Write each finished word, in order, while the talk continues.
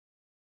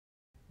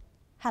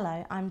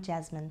Hello, I'm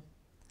Jasmine.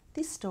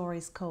 This story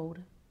is called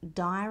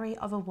Diary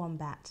of a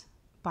Wombat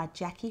by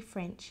Jackie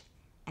French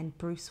and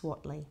Bruce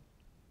Whatley.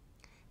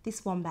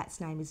 This wombat's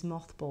name is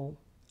Mothball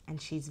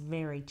and she's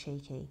very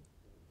cheeky.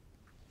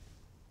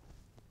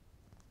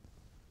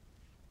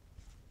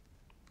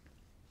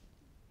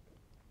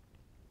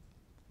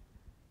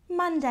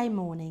 Monday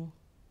morning,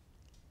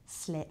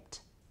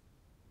 slept.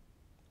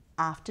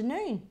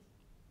 Afternoon,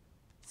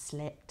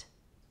 slept.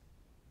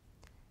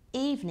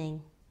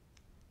 Evening,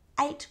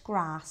 ate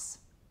grass,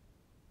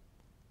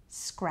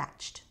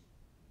 scratched.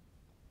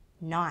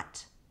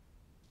 Night,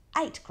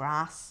 ate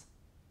grass,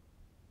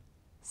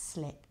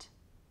 slept.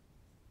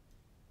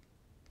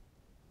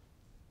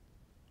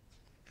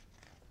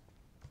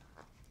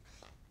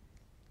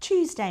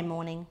 Tuesday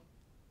morning,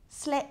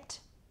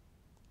 slept.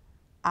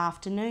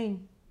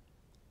 Afternoon,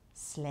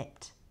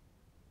 slept.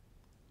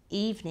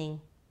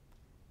 Evening,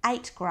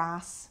 ate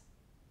grass.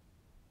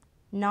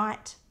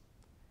 Night,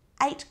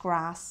 ate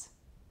grass.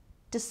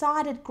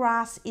 Decided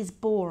grass is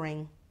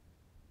boring.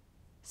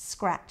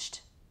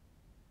 Scratched.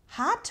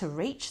 Hard to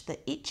reach the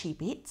itchy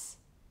bits.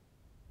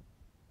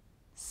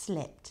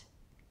 Slept.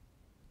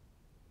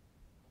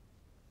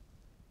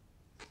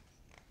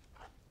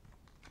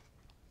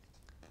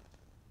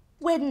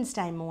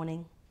 Wednesday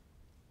morning,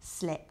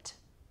 slept.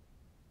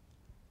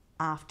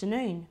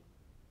 Afternoon,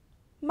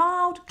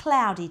 mild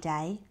cloudy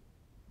day.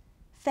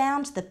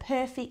 Found the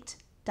perfect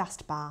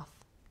dust bath.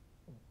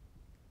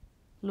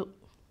 Look,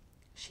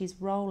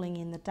 she's rolling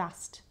in the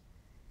dust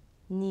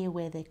near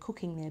where they're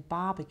cooking their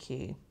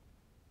barbecue.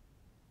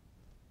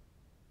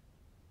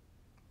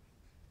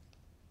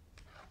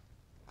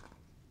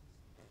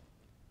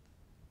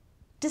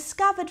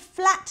 Discovered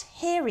flat,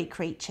 hairy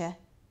creature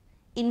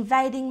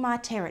invading my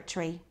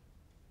territory.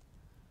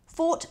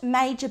 Fought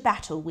major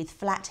battle with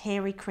flat,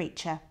 hairy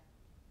creature.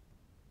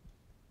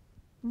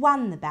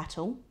 Won the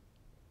battle.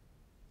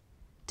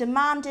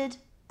 Demanded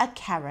a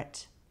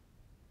carrot.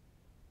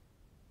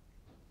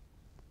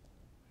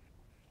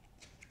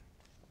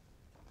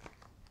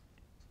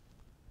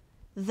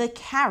 The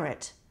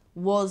carrot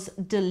was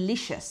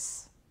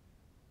delicious.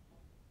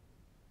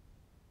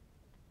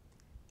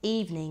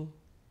 Evening,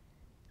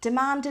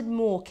 demanded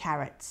more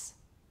carrots.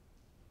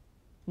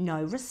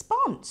 No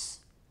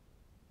response.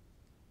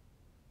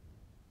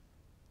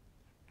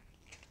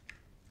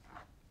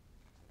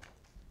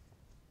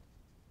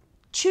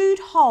 Chewed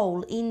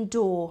hole in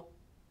door.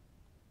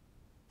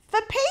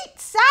 For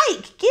Pete's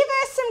sake, give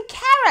her some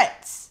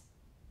carrots.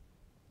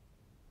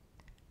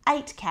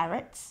 Ate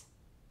carrots.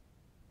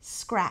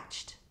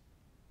 Scratched.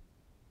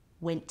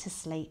 Went to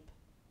sleep.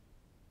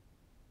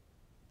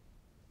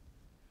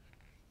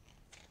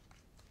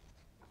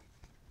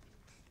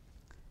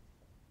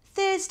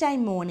 Thursday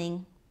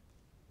morning,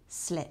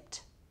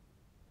 slept.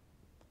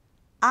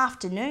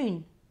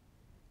 Afternoon,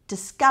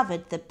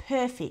 discovered the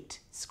perfect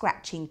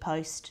scratching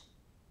post.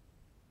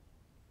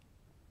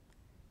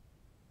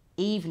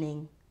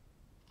 Evening,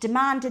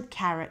 demanded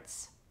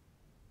carrots.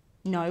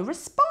 No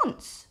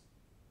response.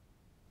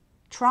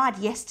 Tried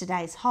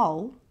yesterday's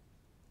hole.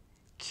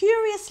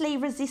 Curiously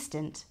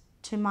resistant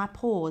to my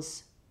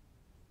paws.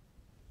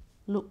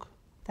 Look,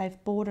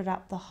 they've boarded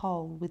up the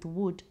hole with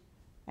wood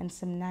and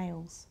some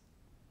nails.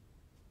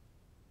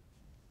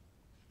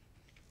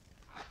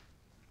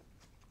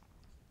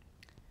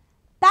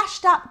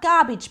 Bashed up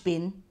garbage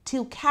bin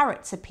till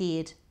carrots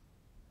appeared.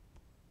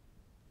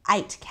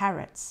 Ate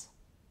carrots.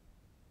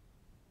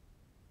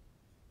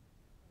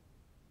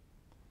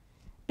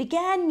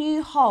 Began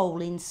new hole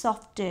in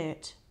soft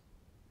dirt.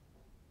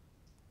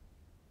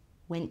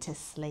 Went to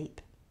sleep.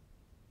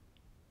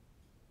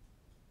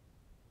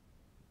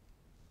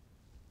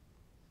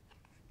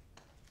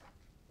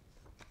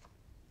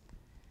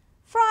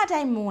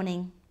 Friday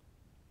morning,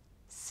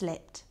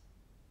 slept.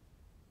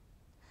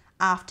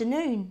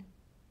 Afternoon,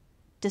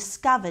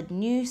 discovered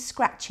new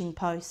scratching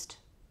post.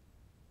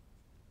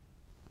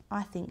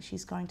 I think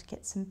she's going to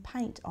get some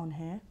paint on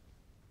her.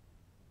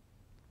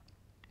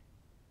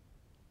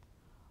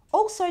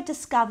 Also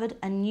discovered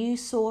a new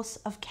source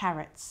of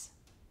carrots.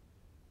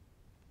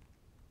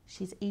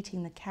 She's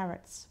eating the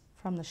carrots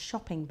from the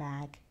shopping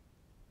bag.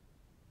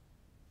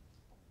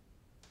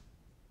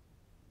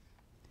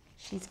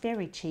 She's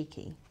very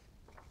cheeky.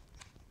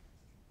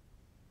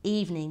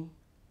 Evening.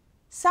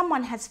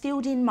 Someone has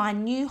filled in my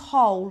new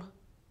hole.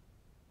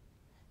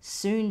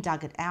 Soon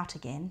dug it out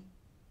again.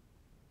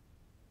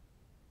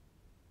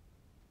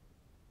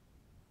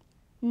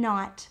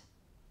 Night.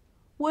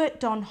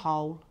 Worked on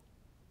hole.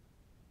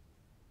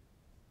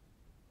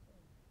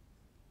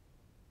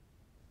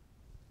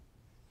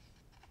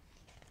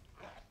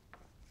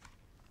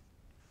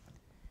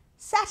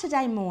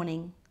 Saturday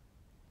morning,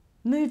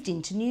 moved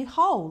into new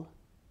hole.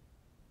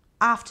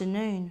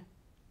 Afternoon,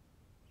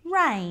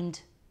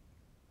 rained.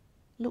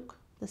 Look,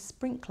 the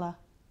sprinkler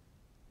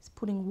is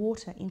putting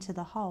water into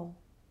the hole.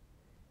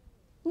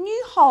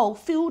 New hole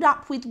filled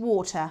up with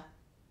water.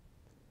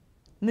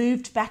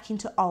 Moved back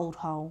into old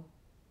hole.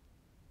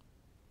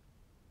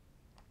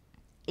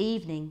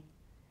 Evening,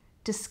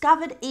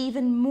 discovered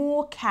even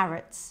more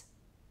carrots.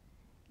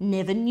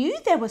 Never knew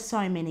there were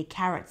so many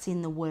carrots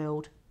in the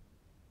world.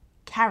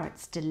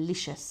 Carrots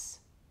delicious.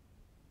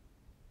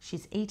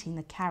 She's eating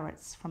the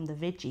carrots from the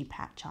veggie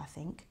patch, I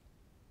think.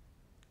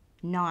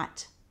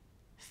 Night.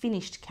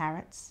 Finished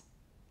carrots.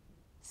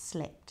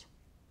 Slept.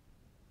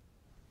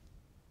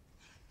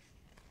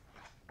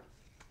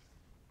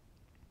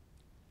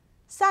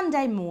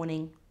 Sunday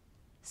morning.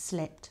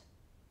 Slept.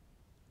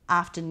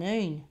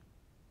 Afternoon.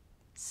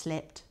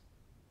 Slept.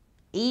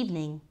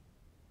 Evening.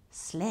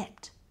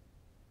 Slept.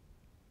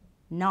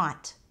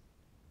 Night.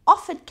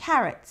 Offered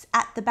carrots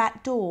at the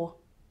back door.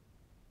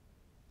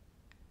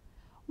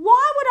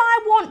 Why would I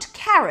want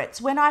carrots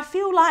when I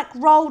feel like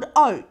rolled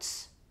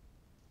oats?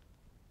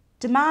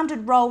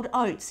 Demanded rolled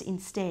oats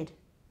instead.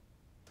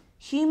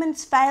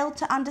 Humans failed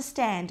to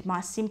understand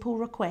my simple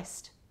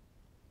request.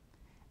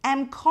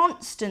 Am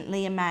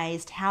constantly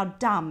amazed how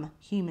dumb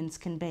humans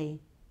can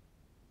be.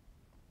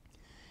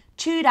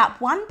 Chewed up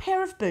 1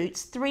 pair of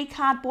boots, 3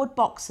 cardboard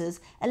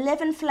boxes,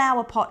 11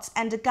 flower pots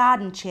and a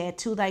garden chair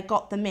till they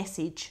got the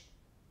message.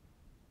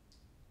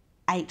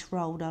 8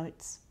 rolled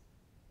oats.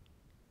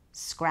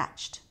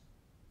 Scratched.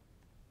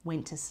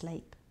 Went to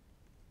sleep.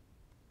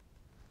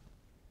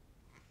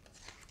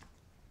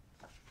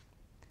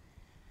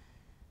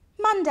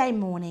 Monday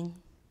morning.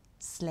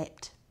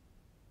 Slept.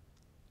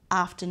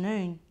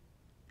 Afternoon.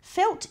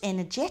 Felt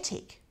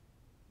energetic.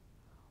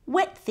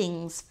 Wet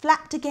things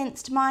flapped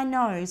against my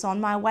nose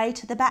on my way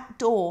to the back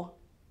door.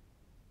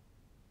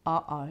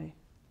 Uh-oh.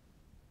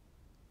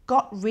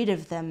 Got rid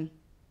of them.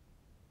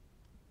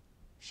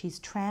 She's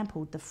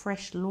trampled the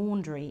fresh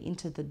laundry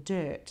into the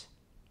dirt.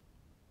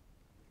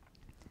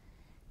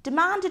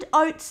 Demanded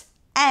oats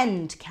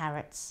and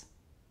carrots.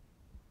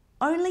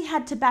 Only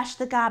had to bash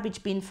the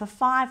garbage bin for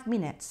 5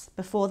 minutes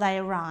before they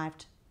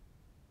arrived.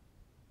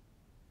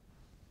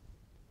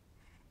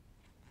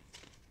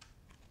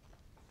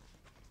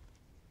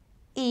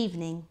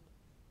 Evening.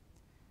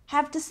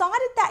 Have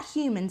decided that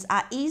humans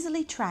are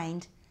easily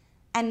trained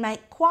and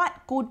make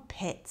quite good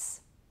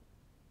pets.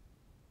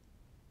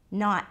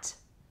 Night.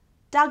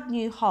 Dug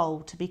new hole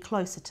to be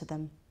closer to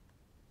them.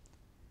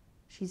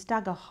 She's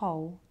dug a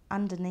hole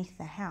underneath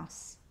the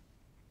house.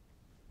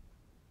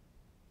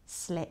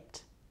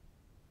 Slept.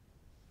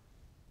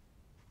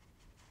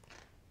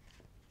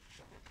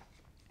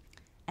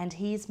 And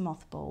here's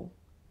Mothball,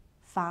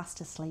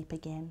 fast asleep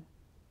again.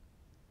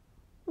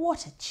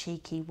 What a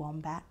cheeky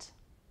wombat.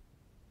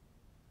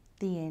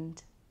 The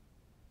end.